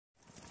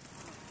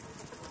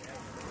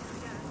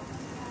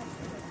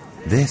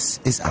This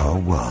is our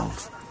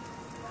world.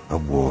 A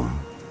warm,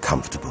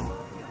 comfortable,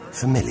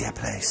 familiar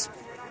place.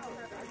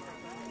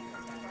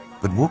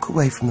 But walk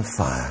away from the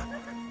fire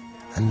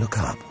and look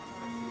up.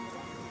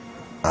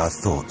 Our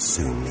thoughts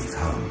soon leave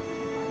home.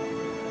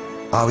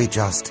 Are we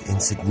just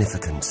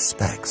insignificant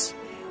specks?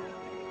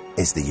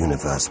 Is the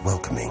universe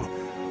welcoming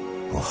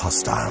or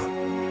hostile?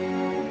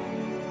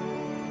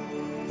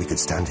 We could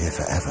stand here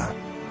forever,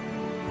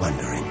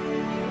 wondering.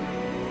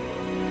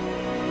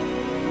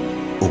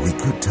 Or we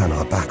could turn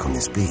our back on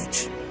this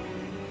beach,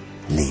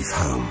 leave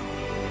home,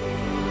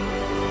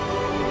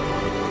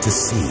 to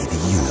see the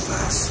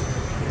universe,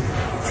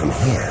 from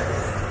here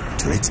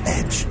to its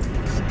edge,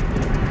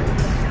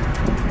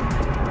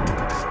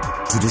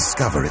 to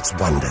discover its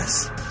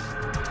wonders,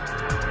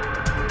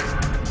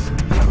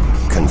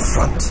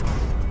 confront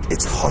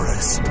its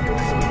horrors.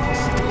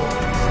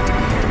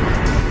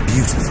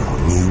 Beautiful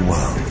new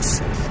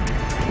worlds,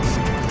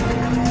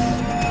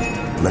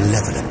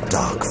 malevolent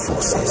dark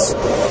forces.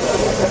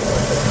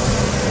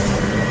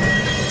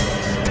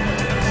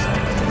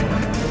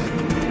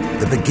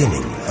 The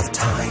beginning of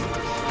time.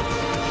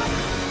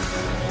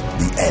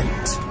 The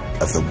end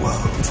of the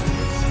world.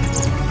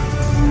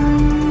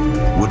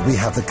 Would we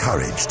have the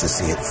courage to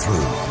see it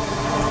through?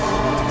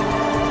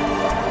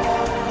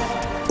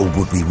 Or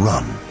would we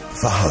run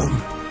for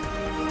home?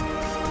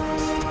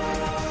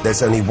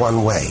 There's only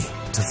one way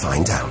to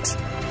find out.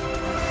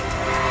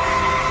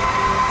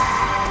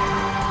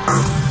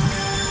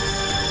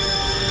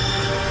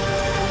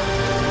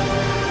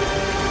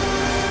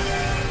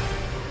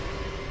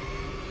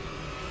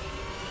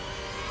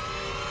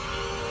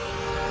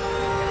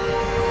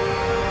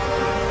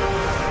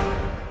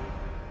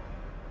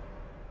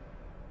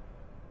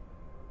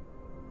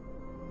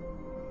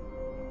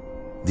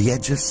 The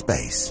edge of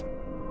space.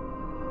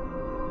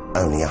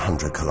 Only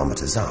 100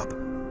 kilometers up.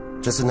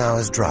 Just an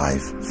hour's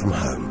drive from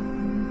home.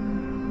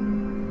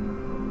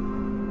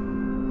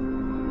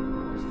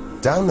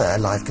 Down there,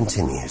 life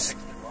continues.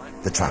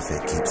 The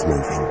traffic keeps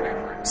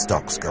moving.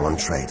 Stocks go on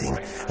trading,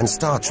 and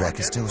Star Trek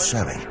is still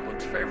showing.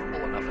 Looks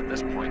favorable enough at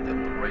this point that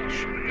the race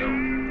should go.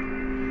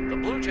 The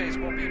Blue Jays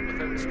won't be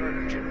without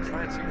starter Jim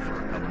Clancy for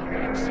a couple of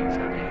weeks. He's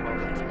had game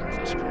opportunities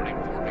escorting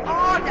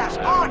Order!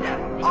 Order!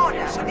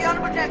 Would the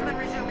honourable gentleman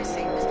resume his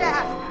seat? Mr.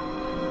 Ashton.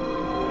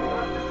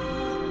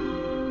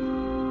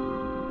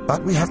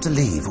 But we have to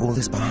leave all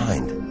this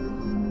behind.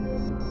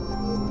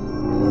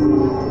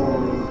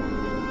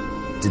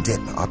 To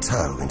dip our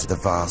toe into the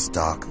vast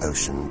dark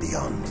ocean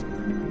beyond.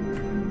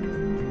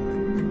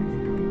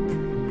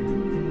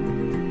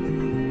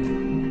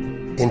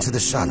 Into the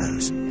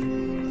shallows.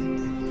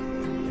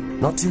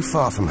 Not too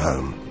far from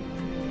home.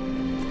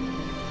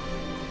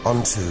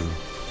 Onto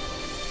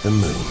the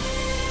moon.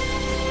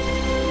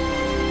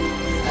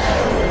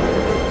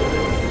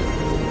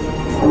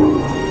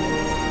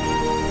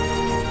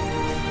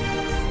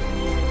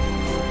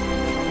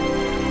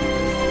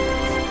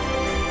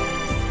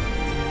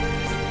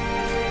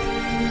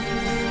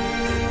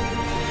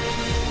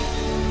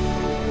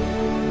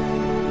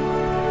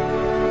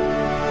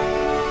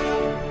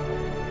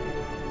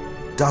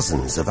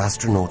 Dozens of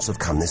astronauts have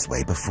come this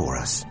way before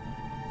us.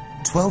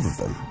 12 of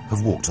them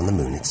have walked on the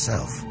moon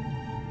itself.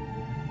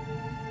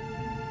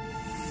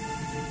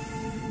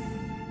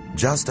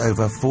 Just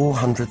over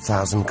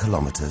 400,000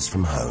 kilometers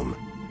from home.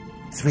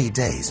 3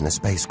 days in a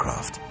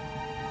spacecraft.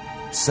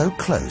 So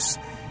close,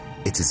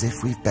 it's as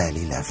if we've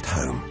barely left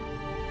home.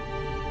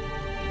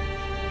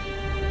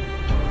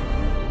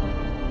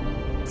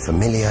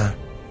 Familiar,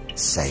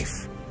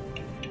 safe,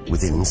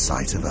 within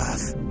sight of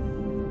Earth.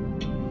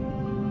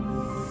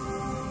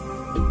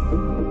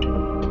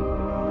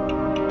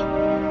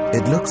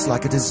 It looks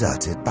like a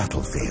deserted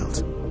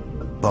battlefield,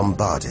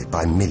 bombarded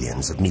by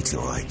millions of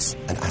meteoroids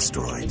and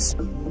asteroids.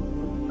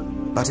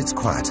 But it's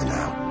quieter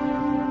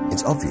now.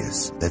 It's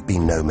obvious there've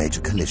been no major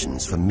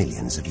collisions for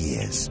millions of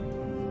years.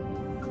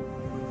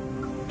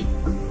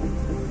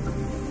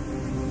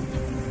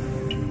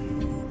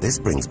 This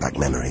brings back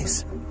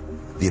memories.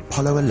 The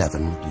Apollo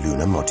 11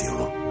 lunar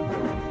module.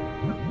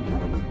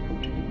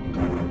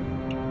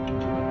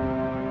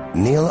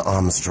 Neil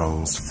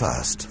Armstrong's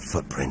first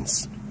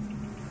footprints.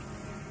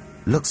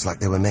 Looks like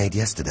they were made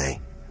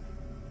yesterday.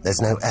 There's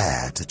no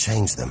air to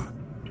change them.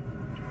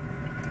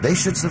 They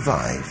should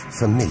survive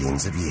for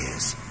millions of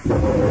years.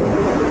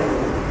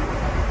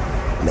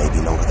 Maybe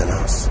longer than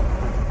us.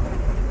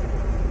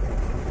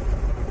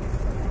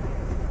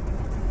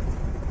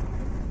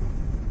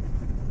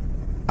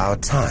 Our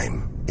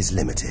time is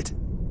limited.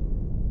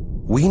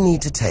 We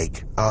need to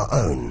take our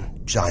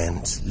own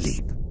giant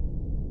leap.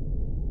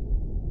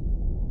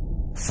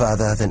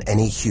 Further than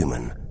any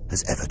human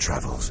has ever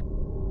traveled.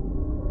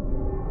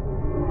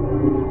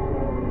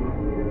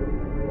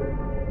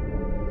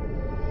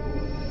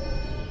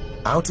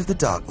 Out of the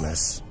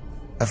darkness,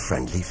 a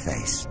friendly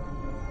face.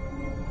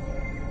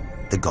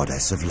 The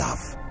goddess of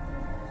love.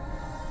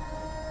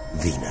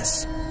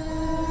 Venus.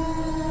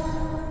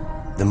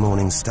 The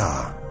morning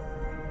star.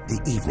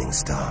 The evening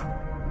star.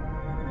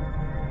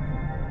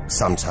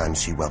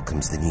 Sometimes she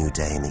welcomes the new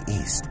day in the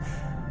east,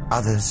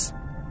 Others,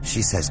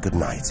 she says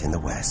goodnight in the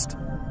west.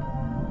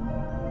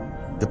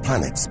 The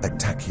planet's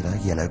spectacular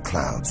yellow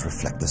clouds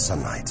reflect the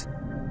sunlight.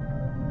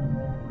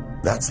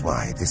 That's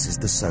why this is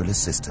the solar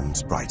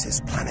system's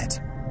brightest planet.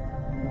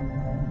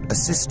 A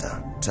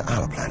sister to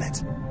our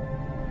planet.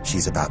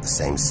 She's about the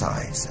same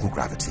size and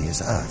gravity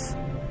as Earth.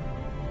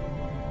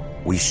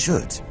 We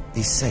should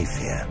be safe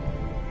here.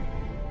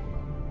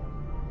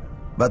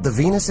 But the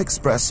Venus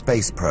Express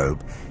space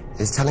probe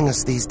is telling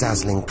us these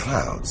dazzling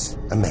clouds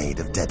are made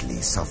of deadly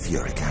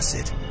sulfuric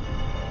acid,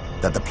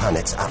 that the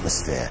planet's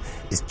atmosphere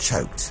is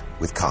choked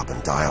with carbon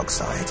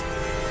dioxide.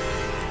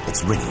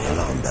 It's ringing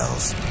alarm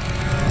bells.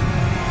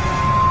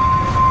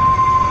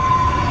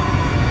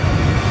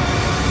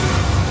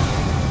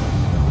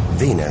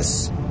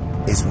 Venus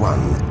is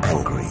one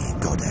angry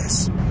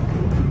goddess.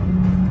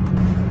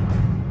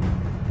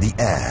 The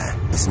air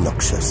is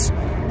noxious,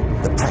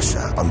 the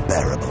pressure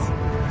unbearable,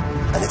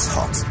 and it's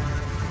hot,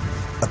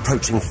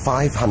 approaching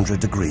 500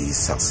 degrees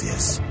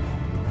Celsius.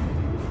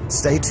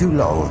 Stay too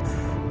long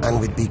and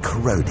we'd be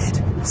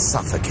corroded,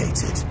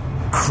 suffocated,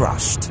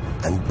 crushed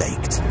and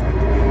baked.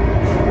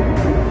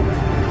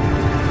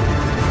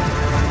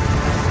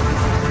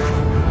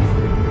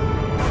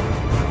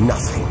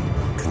 Nothing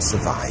can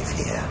survive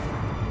here.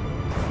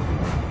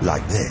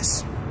 Like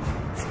this.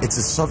 It's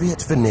a Soviet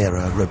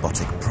Venera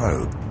robotic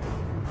probe.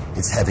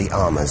 Its heavy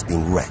armor's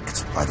been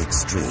wrecked by the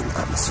extreme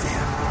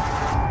atmosphere.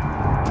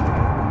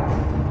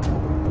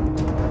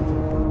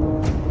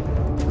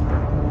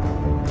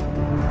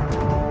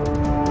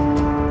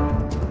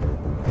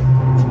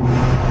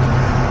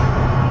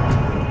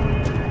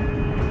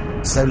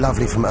 So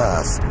lovely from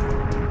Earth,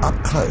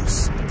 up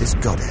close, this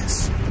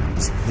goddess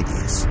is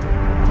hideous.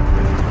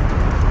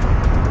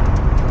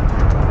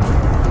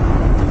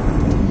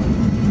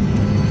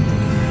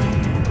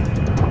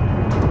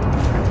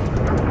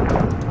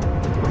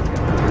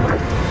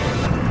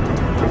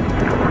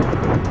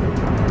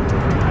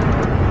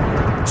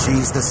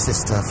 She's the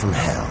sister from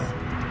hell,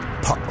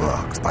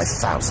 pockmarked by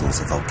thousands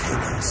of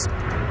volcanoes.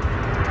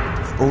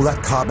 All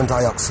that carbon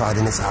dioxide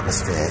in its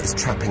atmosphere is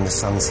trapping the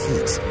sun's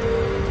heat.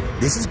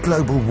 This is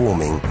global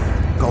warming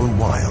gone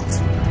wild.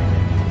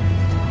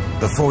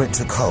 Before it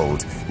took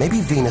hold,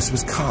 maybe Venus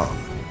was calm,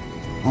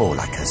 more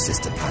like her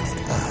sister planet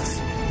Earth.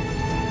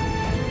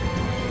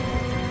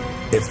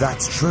 If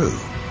that's true,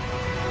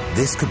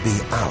 this could be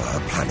our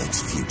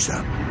planet's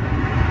future.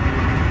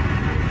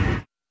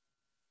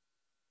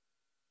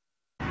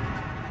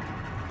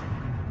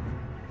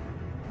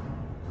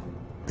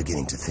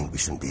 Beginning to think we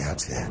shouldn't be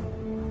out here,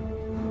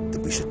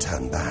 that we should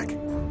turn back.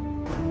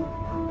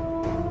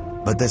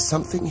 But there's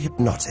something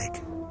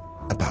hypnotic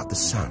about the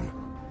sun.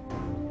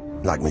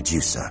 Like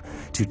Medusa,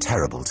 too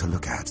terrible to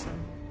look at,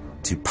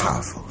 too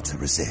powerful to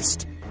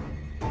resist,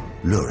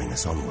 luring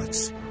us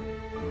onwards.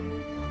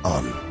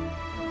 On,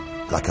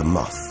 like a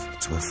moth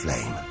to a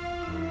flame.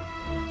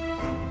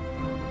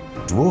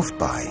 Dwarfed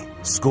by,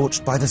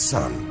 scorched by the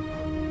sun,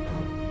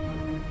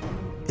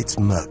 it's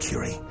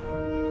Mercury.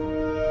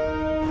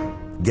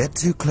 Get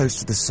too close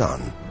to the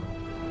sun,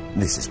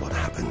 this is what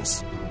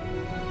happens.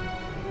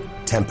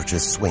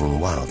 Temperatures swing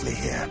wildly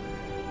here.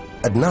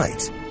 At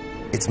night,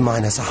 it's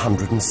minus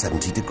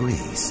 170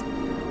 degrees.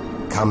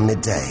 Come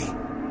midday,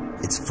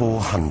 it's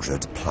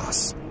 400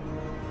 plus.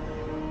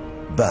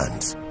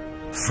 Burnt,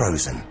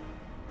 frozen,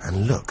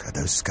 and look at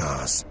those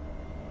scars.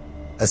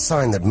 A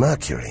sign that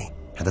Mercury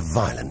had a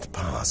violent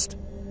past.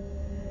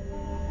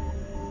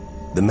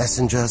 The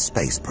Messenger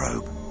space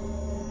probe.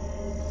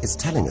 It's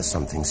telling us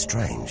something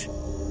strange.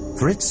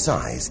 For its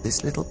size,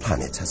 this little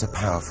planet has a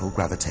powerful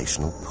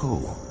gravitational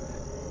pull.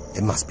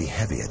 It must be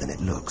heavier than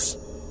it looks.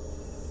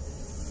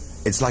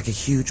 It's like a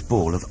huge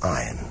ball of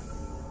iron,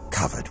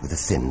 covered with a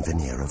thin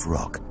veneer of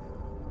rock,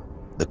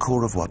 the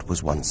core of what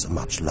was once a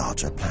much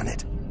larger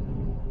planet.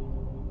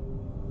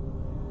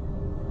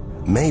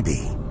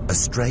 Maybe a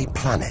stray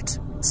planet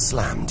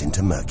slammed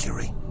into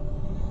Mercury,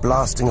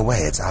 blasting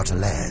away its outer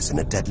layers in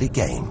a deadly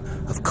game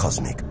of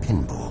cosmic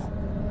pinball.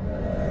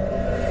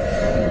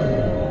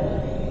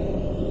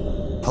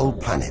 Whole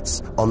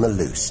planets on the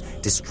loose,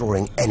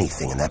 destroying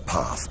anything in their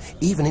path,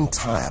 even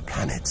entire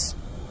planets.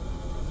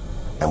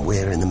 And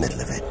we're in the middle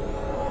of it.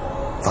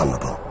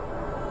 Vulnerable,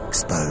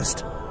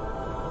 exposed,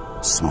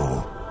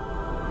 small.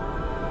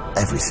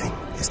 Everything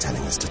is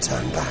telling us to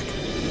turn back.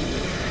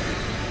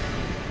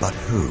 But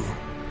who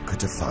could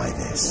defy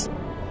this?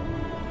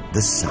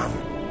 The sun,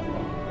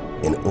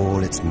 in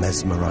all its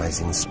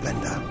mesmerizing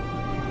splendor.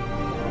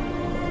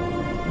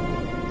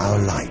 Our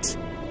light,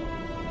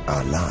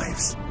 our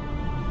lives.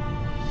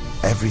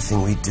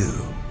 Everything we do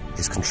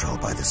is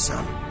controlled by the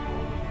sun.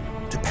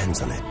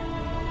 Depends on it.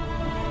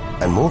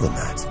 And more than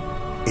that,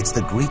 it's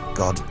the Greek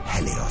god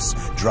Helios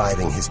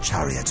driving his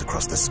chariot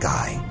across the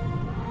sky.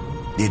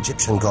 The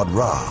Egyptian god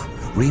Ra,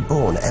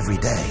 reborn every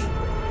day.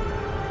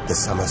 The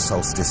summer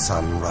solstice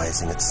sun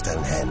rising at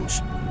Stonehenge.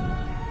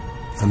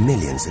 For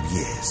millions of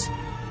years,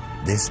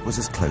 this was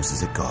as close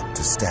as it got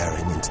to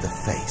staring into the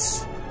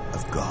face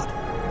of God.